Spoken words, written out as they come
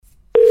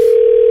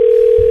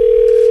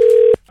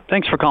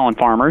Thanks for calling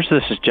Farmers.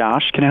 This is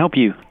Josh. Can I help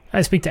you?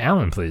 I speak to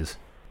Alan, please.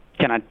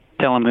 Can I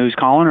tell him who's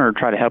calling or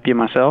try to help you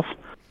myself?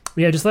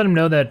 Yeah, just let him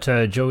know that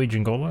Joey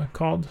Gingola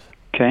called.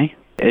 Okay.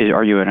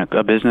 Are you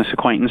a business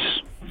acquaintance?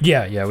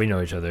 Yeah, we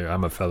know each other.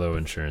 I'm a fellow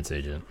insurance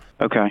agent.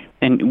 Okay.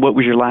 And what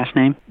was your last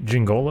name?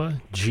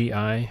 Gingola,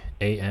 Giangola.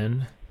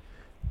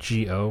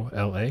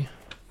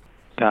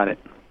 Got it.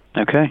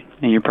 Okay.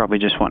 And you're probably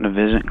just wanting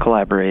to visit and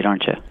collaborate,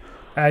 aren't you?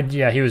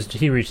 Yeah,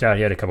 he reached out.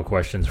 He had a couple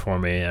questions for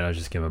me, and I was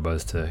just giving him a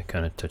buzz to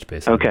kind of touch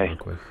base on it real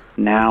quick.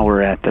 Now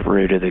we're at the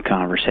root of the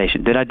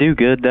conversation. Did I do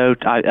good, though?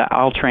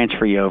 I'll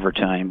transfer you over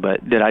to him,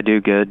 but did I do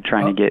good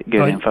trying to get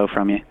good info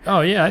from you? Oh,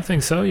 yeah, I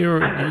think so.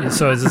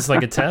 So is this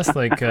like a test?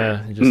 No.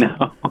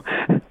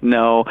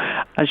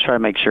 I just try to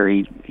make sure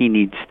he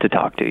needs to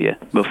talk to you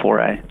before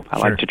I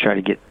like to try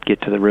to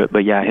get to the root.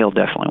 But, yeah, he'll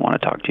definitely want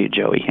to talk to you,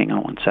 Joey. Hang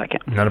on one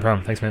second. Not a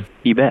problem. Thanks, man.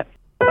 You bet.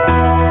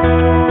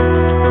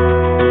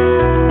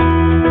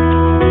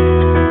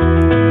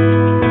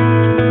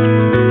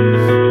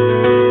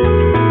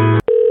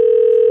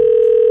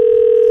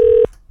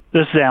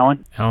 This is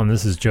Alan. Alan,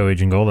 this is Joey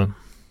Gingola.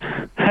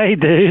 Hey,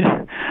 dude.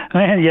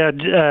 Man, yeah,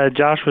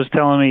 Josh was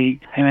telling me,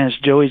 hey, man, it's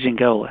Joey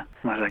Gingola.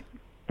 I was like,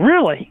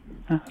 really?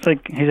 He's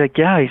like,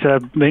 yeah. He said,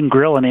 I've been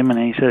grilling him, and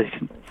he said,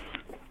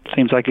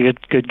 seems like a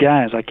good guy.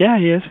 I was like, yeah,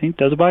 he is. He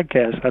does a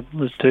podcast. I've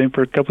listened to him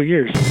for a couple of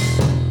years.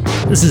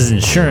 This is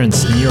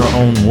insurance in your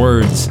own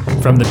words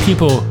from the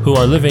people who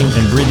are living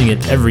and breathing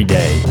it every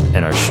day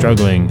and are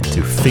struggling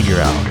to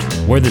figure out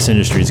where this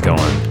industry is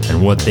going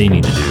and what they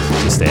need to do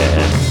to stay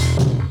ahead.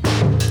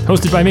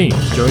 Hosted by me,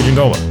 Joey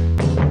Gingola.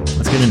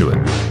 Let's get into it.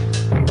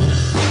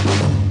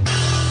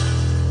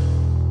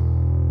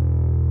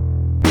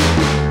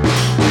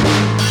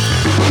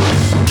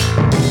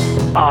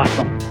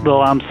 Awesome.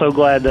 Well, I'm so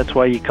glad that's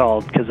why you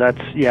called, because I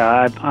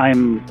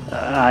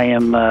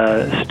am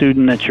a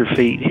student at your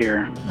feet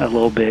here a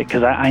little bit,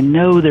 because I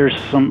know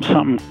there's some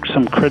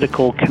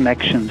critical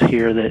connections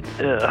here that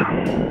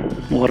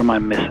what am I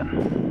missing?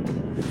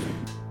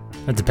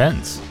 It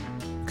depends.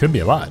 Could be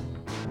a lot,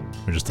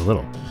 or just a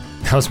little.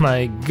 How's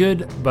my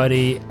good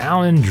buddy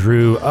Alan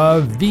Drew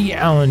of the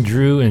Alan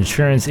Drew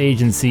Insurance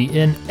Agency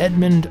in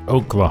Edmond,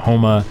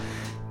 Oklahoma.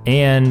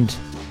 And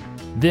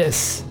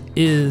this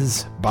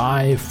is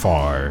by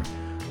far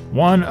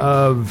one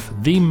of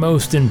the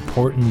most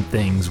important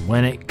things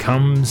when it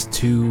comes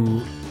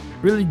to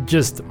really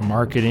just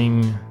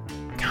marketing,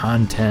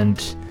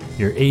 content,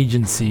 your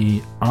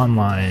agency,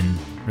 online,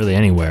 really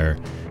anywhere,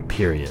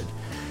 period.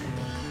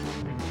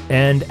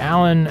 And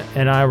Alan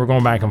and I were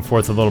going back and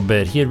forth a little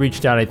bit. He had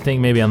reached out, I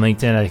think, maybe on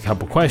LinkedIn, had a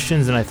couple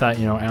questions, and I thought,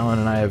 Alan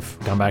and I have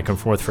gone back and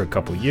forth for a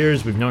couple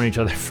years. We've known each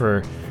other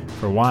for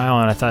a while,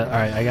 and I thought, all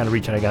right, I got to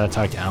reach out, I got to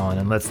talk to Alan,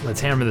 and let's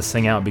hammer this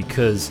thing out,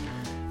 because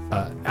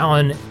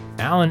Alan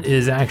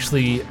is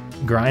actually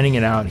grinding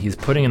it out. He's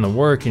putting in the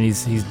work, and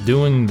he's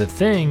doing the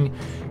thing,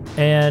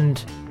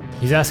 and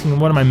he's asking,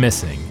 what am I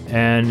missing?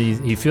 And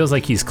he feels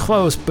like he's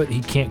close, but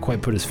he can't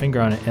quite put his finger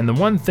on it. And the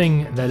one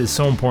thing that is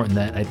so important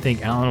that I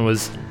think Alan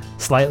was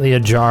slightly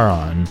ajar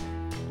on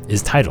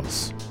is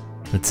titles.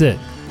 That's it.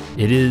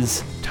 It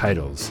is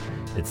titles.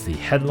 It's the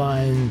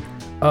headline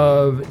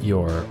of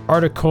your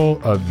article,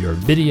 of your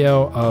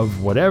video,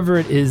 of whatever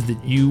it is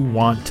that you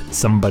want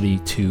somebody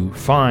to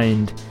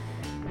find.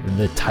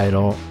 The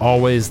title,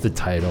 always the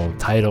title,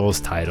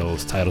 titles.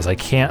 I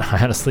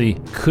honestly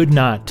could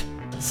not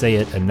say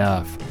it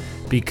enough,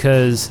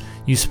 because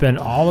you spend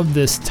all of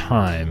this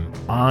time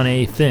on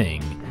a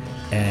thing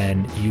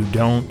and you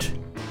don't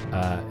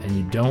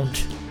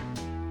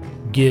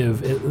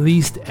give at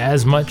least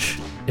as much,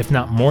 if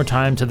not more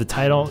time to the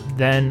title,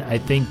 then I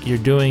think you're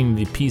doing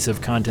the piece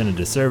of content a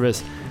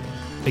disservice.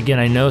 Again,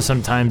 I know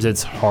sometimes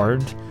it's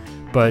hard,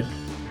 but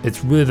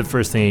it's really the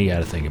first thing you got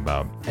to think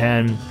about.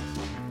 And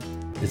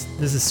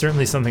this is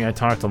certainly something I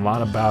talked a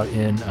lot about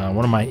in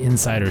one of my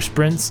insider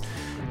sprints,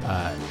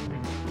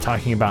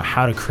 talking about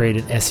how to create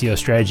an SEO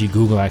strategy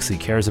Google actually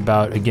cares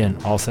about. Again,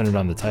 all centered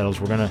on the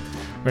titles. We're gonna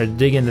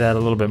dig into that a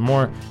little bit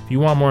more. If you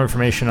want more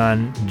information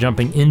on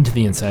jumping into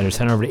the insiders,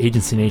 head over to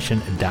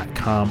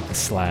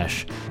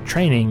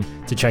agencynation.com/training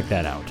to check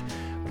that out.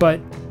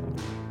 But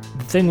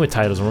the thing with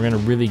titles, and we're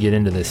gonna really get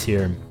into this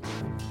here,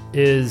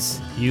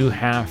 is you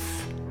have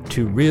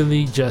to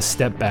really just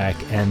step back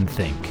and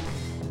think.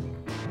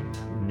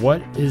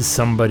 What is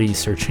somebody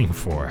searching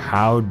for?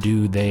 How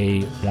do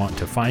they want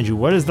to find you?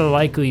 What is the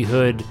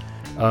likelihood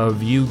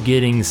of you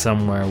getting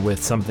somewhere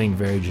with something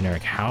very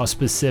generic? How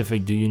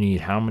specific do you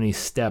need? How many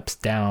steps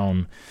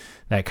down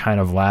that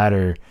kind of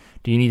ladder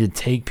do you need to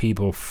take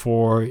people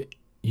for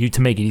you to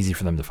make it easy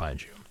for them to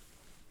find you?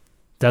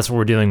 That's what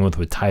we're dealing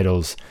with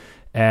titles.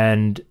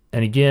 And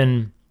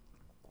again,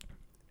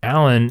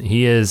 Alan,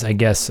 he is, I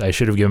guess I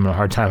should have given him a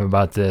hard time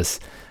about this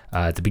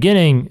at the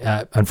beginning.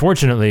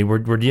 Unfortunately,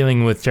 we're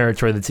dealing with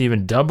territory that's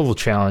even double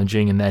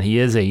challenging, in that he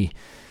is a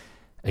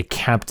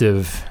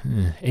captive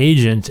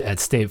agent at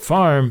State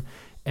Farm,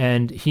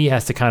 and he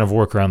has to kind of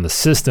work around the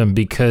system,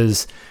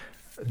 because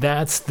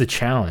that's the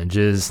challenge.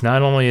 Is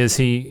not only is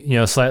he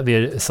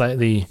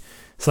slightly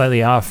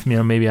slightly off,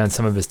 maybe on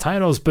some of his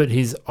titles, but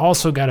he's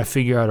also got to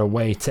figure out a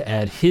way to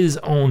add his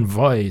own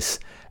voice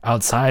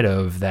outside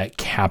of that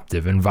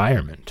captive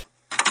environment.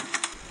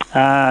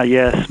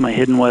 Yes, my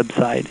hidden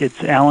website. It's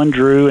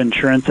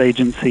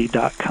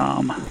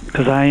AlanDrewInsuranceAgency.com.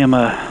 Because I am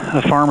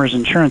a farmer's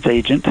insurance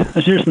agent,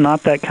 there's just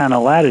not that kind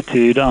of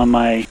latitude on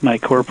my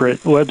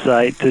corporate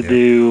website to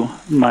do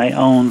my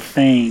own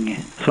thing.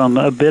 So I'm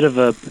a bit of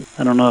I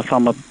don't know if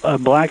I'm a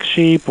black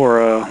sheep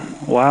or a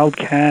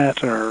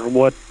wildcat or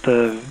what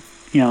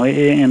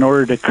in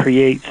order to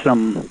create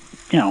some,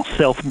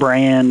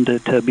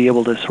 self-brand to be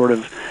able to sort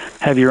of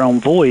have your own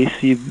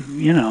voice, you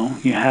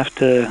have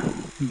to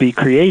be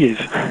creative,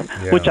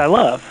 which I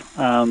love.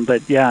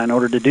 But in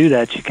order to do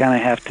that, you kind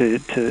of have to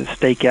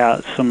stake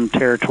out some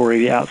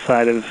territory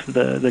outside of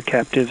the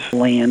captive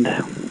land.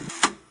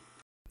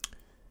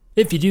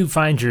 If you do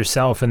find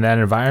yourself in that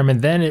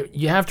environment, then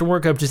you have to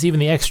work up just even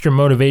the extra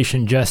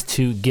motivation just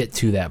to get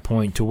to that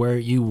point to where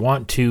you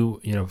want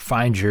to,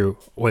 find your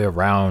way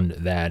around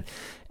that.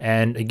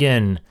 And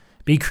again,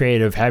 be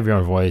creative, have your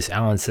own voice.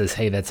 Alan says,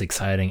 hey, that's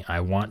exciting.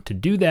 I want to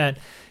do that.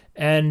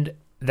 And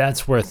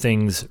that's where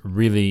things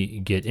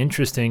really get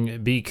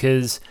interesting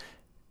because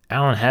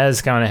Alan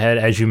has gone ahead,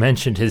 as you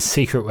mentioned, his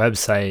secret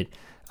website.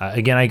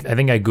 Again, I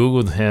think I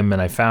Googled him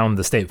and I found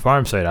the State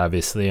Farm site,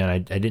 obviously, and I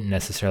didn't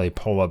necessarily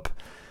pull up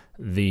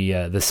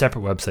the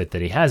separate website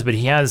that he has, but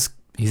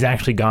he's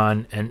actually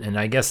gone, and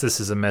I guess this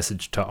is a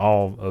message to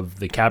all of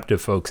the captive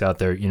folks out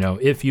there.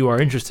 If you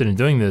are interested in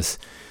doing this,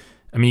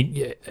 I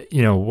mean,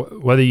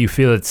 whether you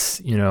feel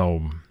it's,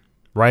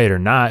 right or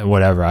not,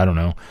 whatever, I don't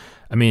know.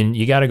 I mean,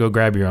 you got to go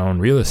grab your own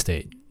real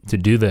estate to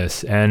do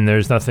this. And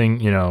there's nothing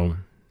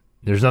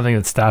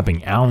that's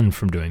stopping Alan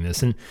from doing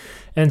this.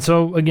 And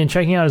so, again,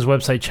 checking out his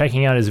website,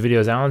 checking out his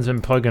videos, Alan's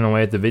been plugging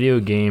away at the video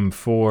game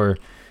for,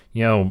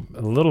 a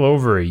little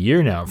over a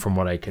year now, from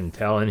what I can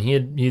tell. And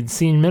he'd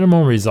seen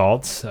minimal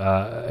results.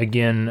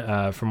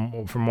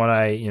 From what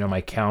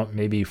my count,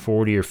 maybe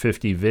 40 or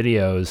 50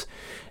 videos.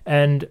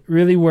 And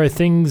really where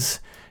things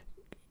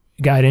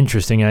got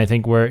interesting, and I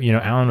think where,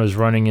 Alan was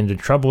running into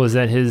trouble is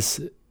that his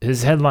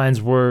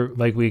headlines were,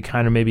 like we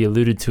kind of maybe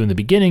alluded to in the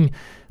beginning,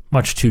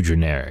 much too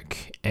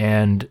generic.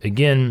 And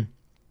again,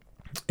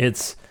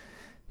 it's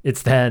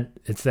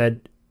that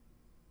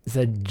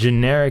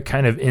generic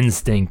kind of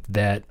instinct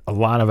that a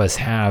lot of us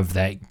have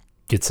that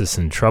gets us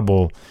in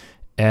trouble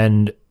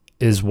and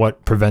is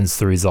what prevents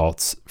the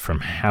results from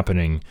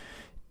happening.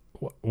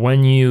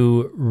 When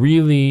you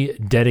really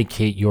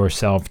dedicate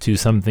yourself to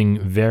something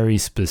very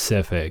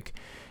specific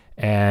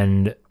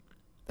and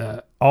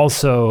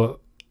also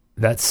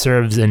that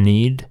serves a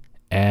need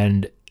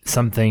and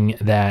something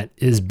that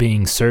is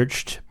being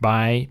searched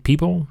by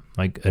people,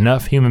 like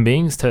enough human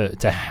beings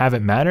to have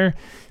it matter,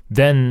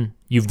 then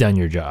you've done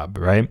your job,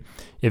 right?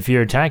 If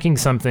you're attacking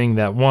something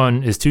that,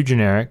 one, is too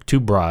generic, too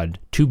broad,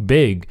 too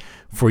big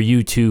for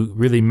you to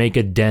really make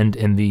a dent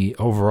in the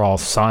overall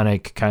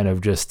sonic kind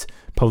of just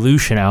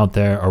pollution out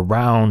there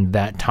around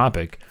that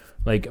topic,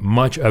 like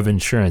much of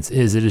insurance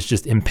is, it is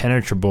just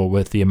impenetrable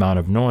with the amount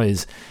of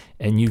noise.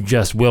 And you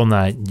just will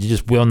not,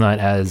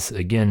 as,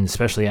 again,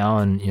 especially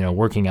Alan,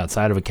 working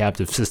outside of a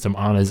captive system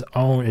on his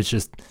own, it's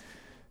just,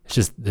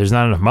 there's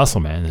not enough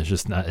muscle, man. You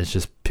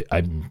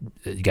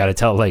got to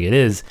tell it like it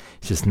is.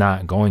 It's just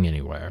not going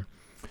anywhere.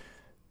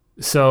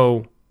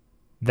 So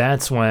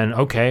that's when,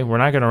 okay, we're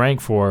not going to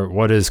rank for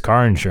what is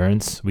car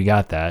insurance. We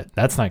got that.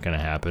 That's not going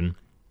to happen.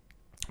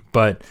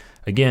 But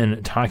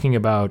again, talking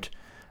about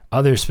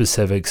other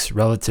specifics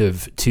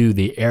relative to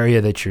the area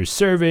that you're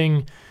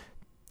serving,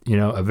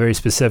 a very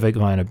specific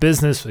line of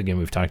business. Again,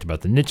 we've talked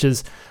about the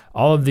niches.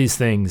 All of these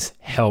things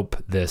help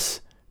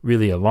this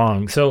really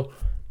along. So,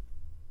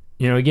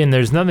 again,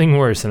 there's nothing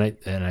worse, and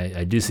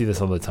I do see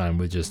this all the time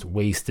with just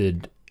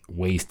wasted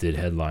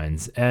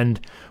headlines. And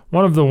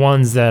one of the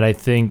ones that I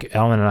think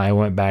Ellen and I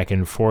went back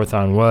and forth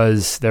on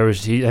was I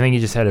think he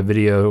just had a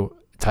video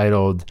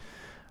titled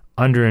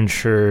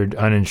 "Underinsured,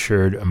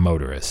 Uninsured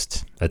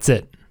Motorist." That's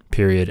it.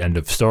 Period. End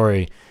of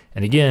story.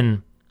 And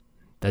again,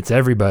 that's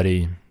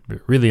everybody,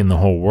 really in the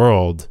whole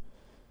world,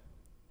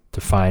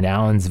 to find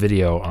Alan's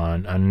video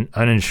on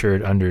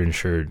uninsured,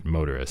 underinsured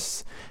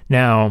motorists.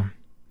 Now,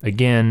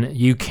 again,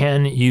 you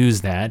can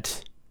use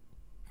that,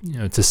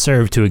 to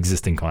serve to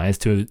existing clients,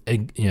 to,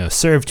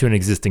 serve to an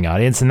existing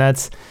audience. And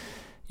that's,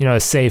 a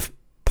safe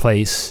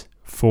place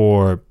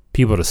for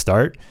people to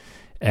start.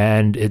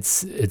 And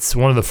it's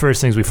one of the first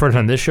things we've heard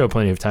on this show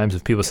plenty of times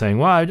of people saying,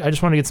 well, I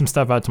just want to get some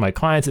stuff out to my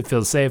clients. It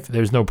feels safe.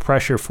 There's no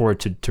pressure for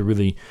it to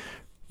really,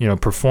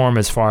 perform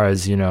as far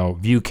as,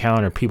 view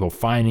count or people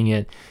finding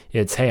it.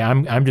 It's, hey,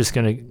 I'm just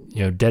going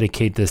to,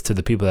 dedicate this to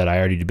the people that I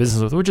already do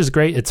business with, which is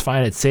great. It's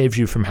fine. It saves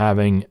you from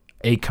having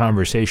a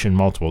conversation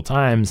multiple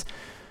times.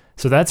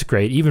 So that's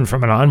great, even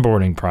from an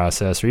onboarding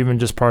process or even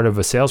just part of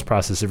a sales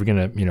process. If you're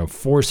going to,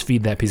 force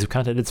feed that piece of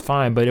content, it's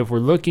fine. But if we're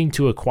looking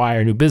to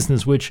acquire new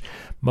business, which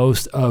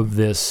most of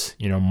this,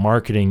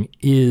 marketing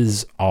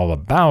is all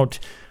about,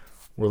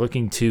 we're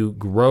looking to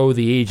grow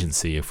the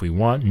agency. If we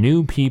want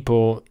new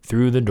people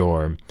through the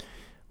door,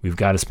 we've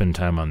got to spend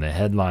time on the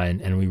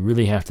headline, and we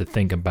really have to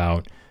think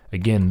about,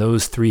 again,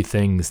 those three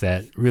things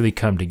that really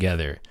come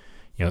together.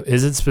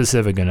 Is it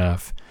specific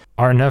enough?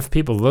 Are enough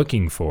people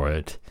looking for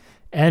it?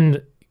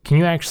 And can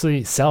you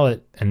actually sell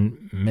it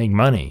and make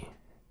money?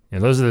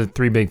 Those are the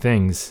three big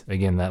things.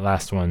 Again, that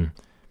last one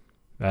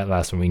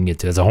we can get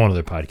to as a whole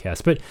other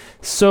podcast, but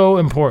so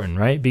important,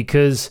 right?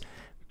 Because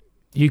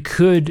you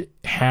could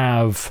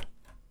have,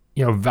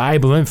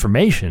 valuable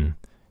information,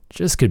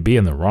 just could be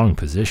in the wrong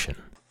position.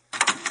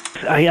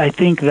 I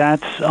think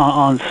that's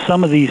on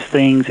some of these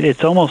things,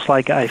 it's almost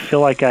like I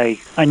feel like I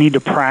need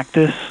to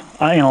practice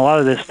in a lot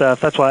of this stuff.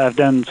 That's why I've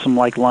done some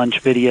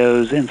lunch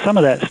videos, and some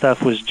of that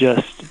stuff was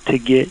just to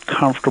get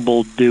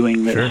comfortable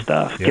doing this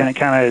stuff. Yeah.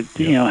 Kind of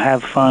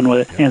have fun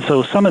with it. Yeah. And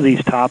so some of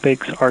these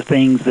topics are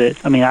things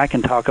that I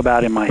can talk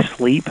about in my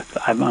sleep.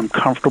 I'm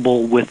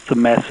comfortable with the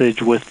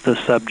message, with the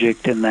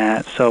subject, and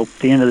that. So at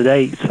the end of the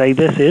day, say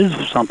this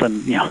is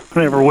something,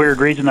 whatever weird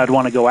reason I'd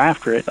want to go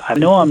after it. I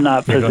know I'm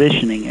not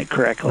positioning it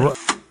correctly.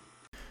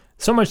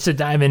 So much to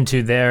dive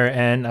into there,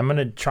 and I'm going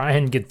to try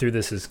and get through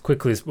this as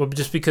quickly as well,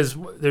 just because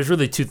there's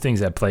really two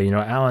things at play.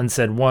 Alan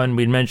said, one,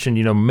 we mentioned,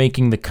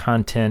 making the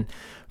content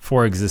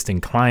for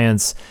existing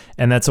clients,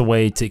 and that's a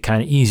way to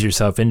kind of ease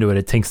yourself into it.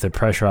 It takes the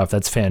pressure off.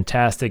 That's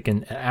fantastic.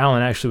 And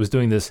Alan actually was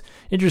doing this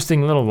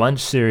interesting little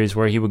lunch series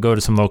where he would go to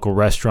some local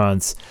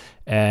restaurants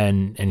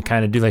and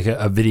kind of do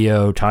a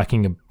video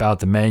talking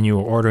about the menu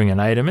or ordering an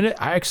item. And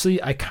I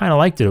kind of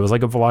liked it. It was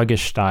like a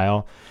vlogish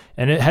style.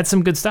 And it had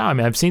some good style.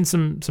 I've seen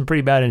some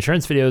pretty bad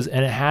insurance videos,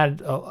 and it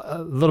had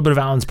a little bit of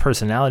Alan's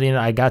personality in it.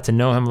 I got to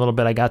know him a little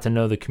bit. I got to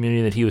know the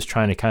community that he was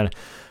trying to kind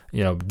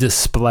of,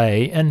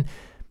 display. And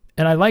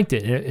I liked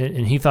it.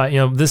 And he thought,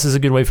 this is a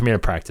good way for me to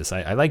practice.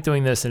 I like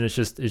doing this, and it's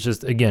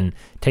just again,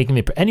 taking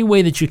any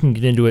way that you can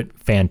get into it,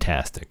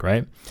 fantastic,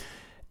 right?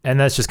 And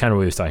that's just kind of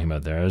what he was talking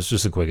about there. It was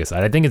just a quick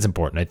aside. I think it's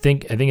important. I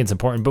think it's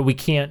important, but we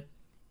can't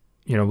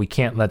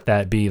let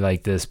that be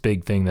like this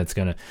big thing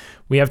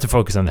we have to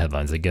focus on the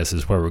headlines, I guess,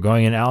 is where we're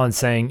going. And Alan's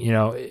saying,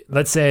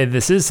 let's say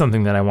this is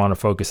something that I want to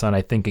focus on.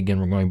 I think, again,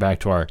 we're going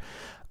back to our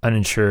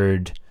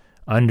uninsured,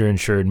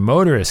 underinsured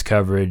motorist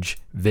coverage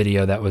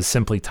video that was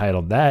simply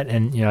titled that.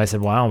 And, I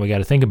said, well, Alan, we got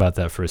to think about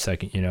that for a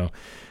second.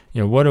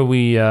 What are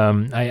we,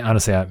 I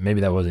honestly,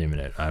 maybe that wasn't even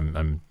it.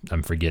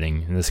 I'm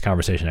forgetting. And this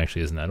conversation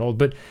actually isn't that old,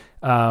 but,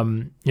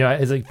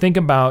 it's like, think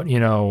about,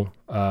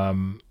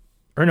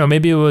 or no,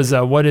 maybe it was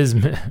what is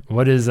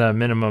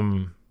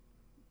minimum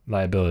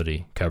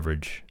liability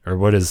coverage, or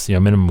what is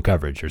minimum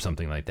coverage, or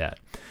something like that.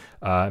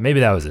 Maybe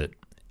that was it.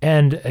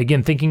 And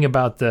again, thinking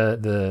about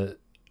the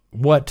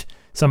what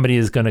somebody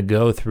is going to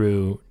go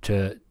through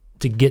to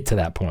get to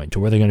that point, to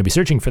where they're going to be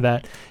searching for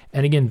that,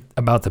 and again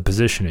about the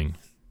positioning.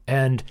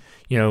 And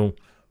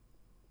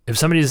if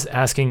somebody's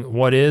asking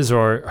what is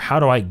or how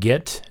do I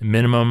get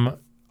minimum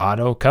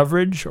auto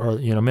coverage or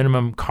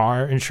minimum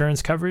car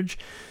insurance coverage,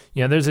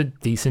 there's a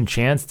decent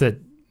chance that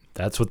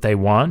that's what they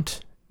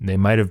want. They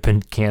might have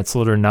been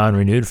canceled or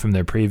non-renewed from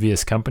their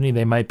previous company.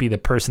 They might be the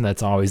person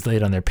that's always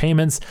late on their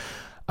payments.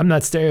 I'm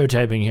not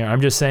stereotyping here.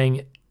 I'm just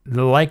saying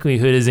the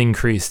likelihood is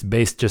increased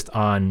based just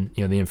on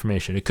the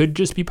information. It could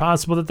just be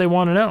possible that they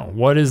want to know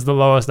what is the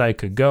lowest I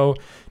could go,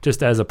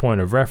 just as a point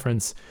of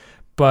reference.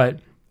 But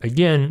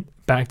again,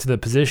 back to the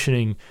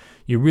positioning,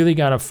 you really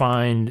got to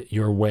find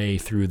your way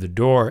through the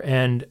door.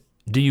 And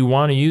do you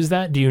want to use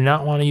that? Do you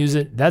not want to use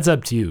it? That's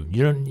up to you.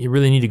 You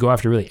really need to go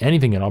after really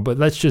anything at all. But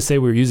let's just say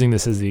we're using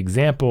this as the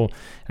example.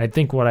 And I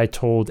think what I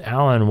told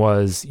Alan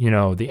was,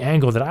 the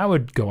angle that I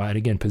would go at,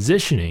 again,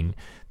 positioning,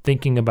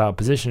 thinking about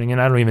positioning.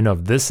 And I don't even know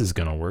if this is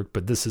going to work,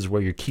 but this is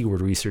where your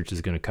keyword research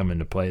is going to come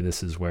into play.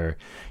 This is where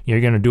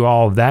you're going to do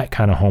all of that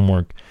kind of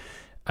homework.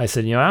 I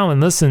said,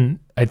 Alan, listen,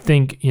 I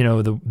think,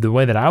 the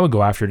way that I would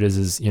go after it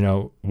is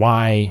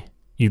why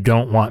you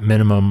don't want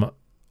minimum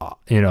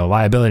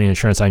liability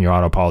insurance on your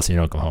auto policy in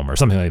Oklahoma, or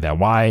something like that.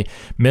 Why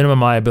minimum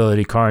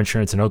liability car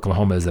insurance in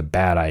Oklahoma is a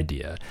bad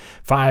idea.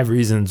 5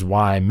 reasons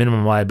why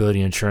minimum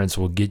liability insurance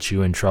will get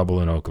you in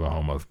trouble in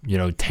Oklahoma.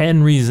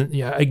 10 reasons.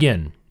 Yeah,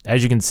 again,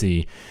 as you can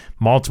see,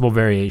 multiple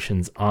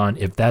variations on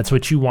if that's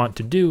what you want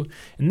to do.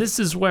 And this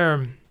is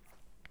where,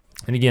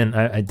 and again,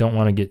 I don't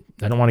want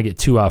to get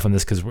too off on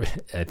this, because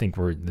I think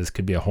this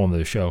could be a whole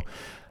nother show.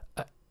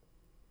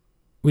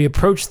 We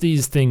approach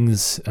these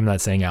things, I'm not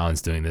saying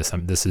Alan's doing this,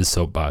 this is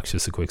soapbox,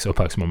 just a quick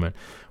soapbox moment.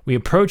 We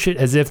approach it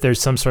as if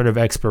there's some sort of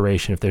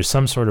expiration, if there's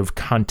some sort of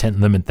content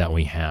limit that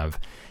we have.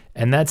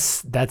 And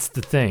that's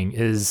the thing,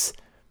 is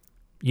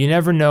you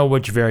never know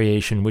which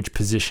variation, which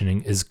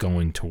positioning is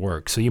going to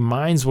work. So you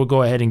might as well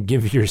go ahead and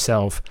give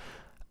yourself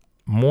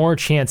more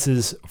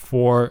chances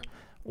for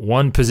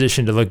one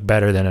position to look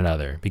better than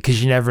another,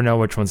 because you never know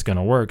which one's going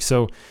to work.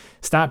 So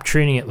stop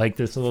treating it like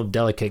this little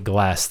delicate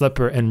glass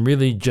slipper, and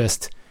really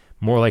just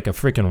more like a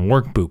freaking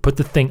work boot. Put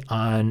the thing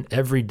on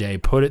every day,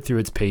 put it through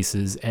its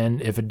paces,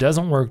 and if it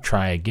doesn't work,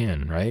 try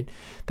again, right?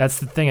 That's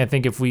the thing. I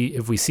think if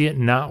we see it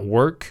not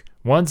work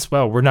once,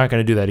 well, we're not going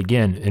to do that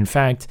again. In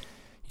fact,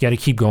 got to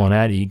keep going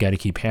at it. You got to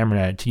keep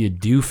hammering at it until you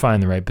do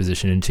find the right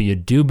position, until you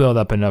do build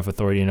up enough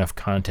authority, enough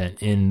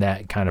content in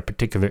that kind of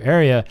particular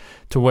area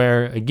to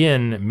where,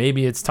 again,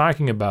 maybe it's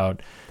talking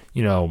about,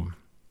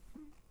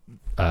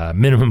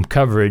 minimum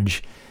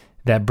coverage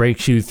that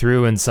breaks you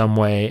through in some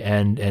way,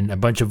 and a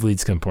bunch of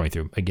leads come pouring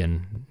through.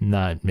 Again,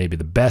 not maybe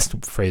the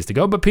best phrase to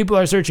go, but people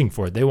are searching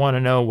for it. They want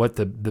to know what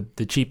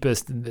the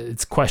cheapest,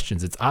 it's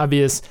questions. It's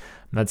obvious.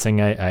 I'm not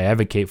saying I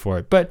advocate for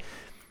it, but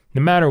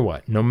no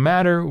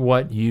matter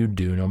what you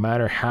do, no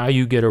matter how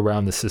you get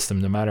around the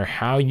system, no matter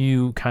how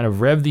you kind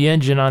of rev the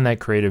engine on that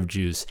creative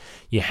juice,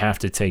 you have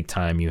to take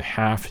time. You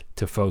have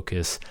to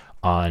focus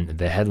on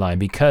the headline,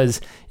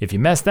 because if you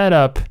mess that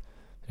up,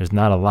 there's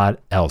not a lot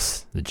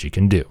else that you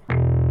can do.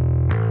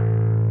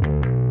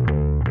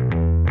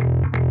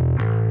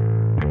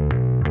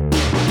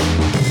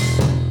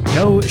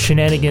 No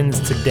shenanigans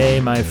today,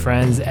 my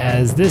friends,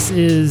 as this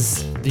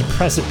is the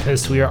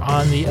precipice. We are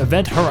on the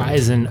event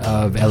horizon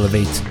of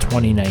Elevate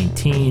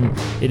 2019.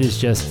 It is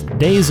just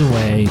days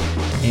away,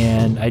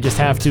 and I just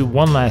have to,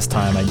 one last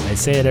time, I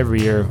say it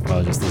every year,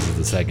 this is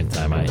the second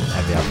time I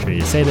have the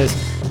opportunity to say this.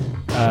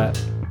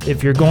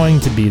 If you're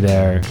going to be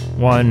there,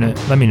 one,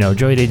 let me know,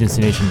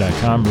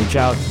 joey@agencynation.com, reach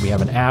out. We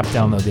have an app,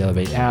 download the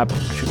Elevate app,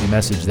 shoot me a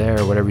message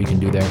there, whatever you can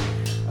do there.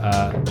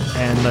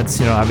 And let's,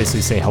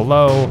 obviously say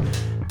hello,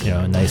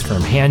 a nice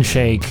firm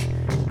handshake,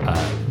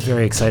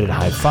 very excited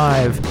high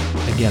five.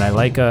 Again, I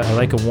like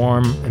a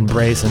warm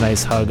embrace, a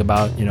nice hug,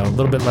 about, a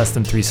little bit less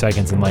than 3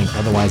 seconds in length.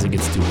 Otherwise it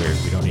gets too weird.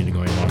 We don't need to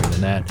go any longer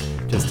than that.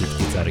 Just it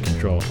gets out of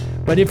control.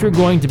 But if you're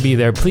going to be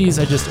there, please,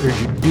 I just urge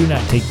you, do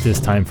not take this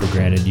time for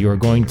granted. You are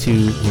going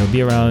to,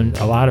 be around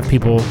a lot of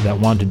people that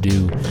want to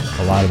do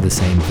a lot of the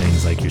same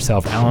things like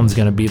yourself. Alan's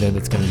going to be there.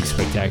 That's going to be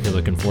spectacular.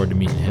 Looking forward to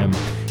meeting him,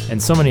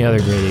 and so many other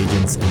great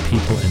agents and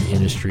people in the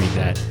industry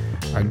that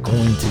are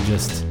going to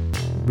just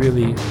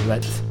really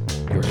let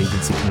your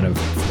agency kind of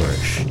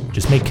flourish.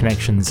 Just make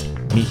connections,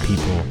 meet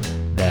people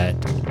that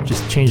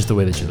just change the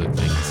way that you look at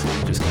things,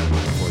 just kind of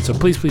moving forward. So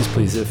please,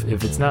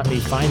 if it's not me,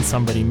 find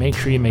somebody, make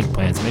sure you make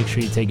plans, make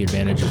sure you take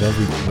advantage of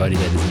everybody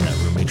that is in that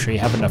room, make sure you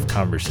have enough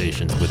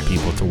conversations with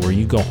people to where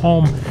you go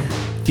home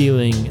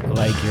feeling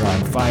like you're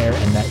on fire,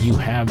 and that you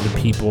have the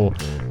people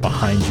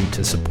behind you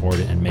to support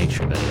it and make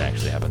sure that it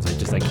actually happens. I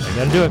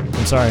gotta do it.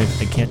 I'm sorry,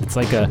 I can't. It's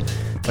like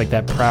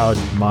that proud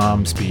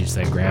mom speech,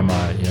 that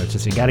grandma, it's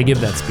just, you gotta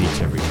give that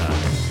speech every time.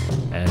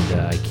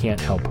 And I can't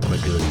help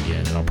but do it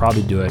again. And I'll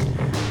probably do it,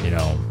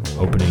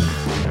 opening,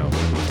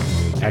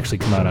 when we actually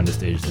come out on the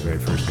stage the very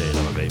first day at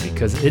Elevate,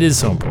 because it is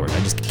so important.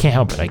 I just can't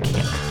help it. I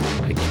can't.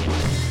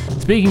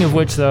 Speaking of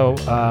which, though,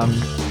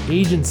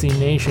 Agency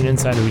Nation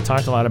Insider, we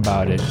talked a lot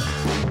about it.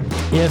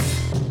 If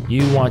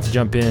you want to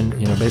jump in,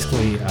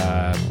 basically,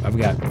 I've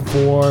got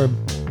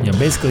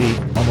basically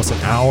almost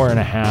an hour and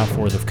a half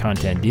worth of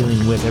content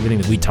dealing with everything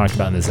that we talked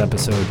about in this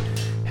episode.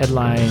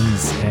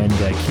 Headlines and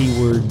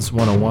keywords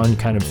 101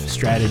 kind of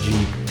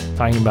strategy,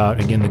 talking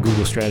about, again, the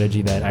Google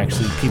strategy that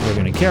actually people are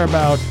going to care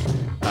about,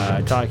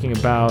 talking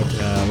about,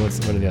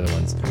 what are the other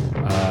ones?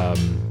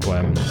 I'm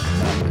not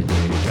really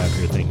doing a good job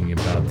here thinking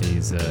about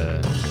these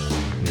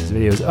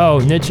videos. Oh,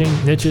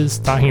 niches,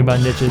 talking about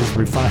niches,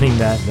 refining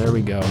that, there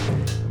we go.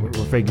 We're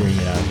figuring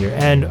it out here.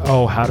 And,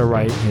 how to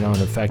write,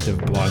 an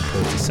effective blog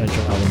post,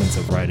 essential elements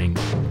of writing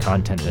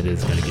content that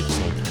is going to get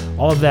sold.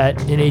 All of that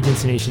in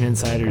Agency Nation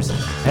Insiders.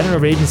 Head on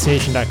over to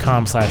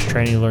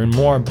agencynation.com/training to learn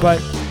more. But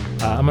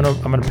I'm gonna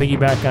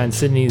piggyback on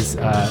Sydney's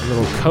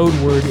little code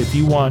word. If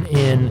you want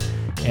in,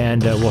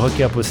 and we'll hook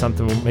you up with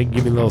something. We'll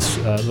give you a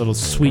little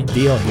sweet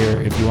deal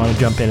here. If you want to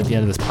jump in at the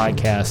end of this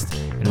podcast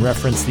and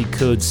reference the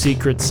code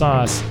Secret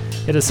Sauce,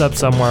 hit us up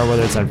somewhere,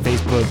 whether it's on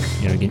Facebook.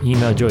 You can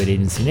email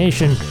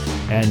Joey@AgencyNation,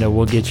 and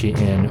we'll get you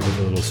in with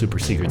a little super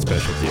secret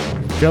special deal.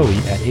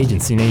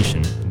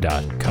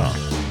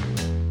 Joey@agencynation.com.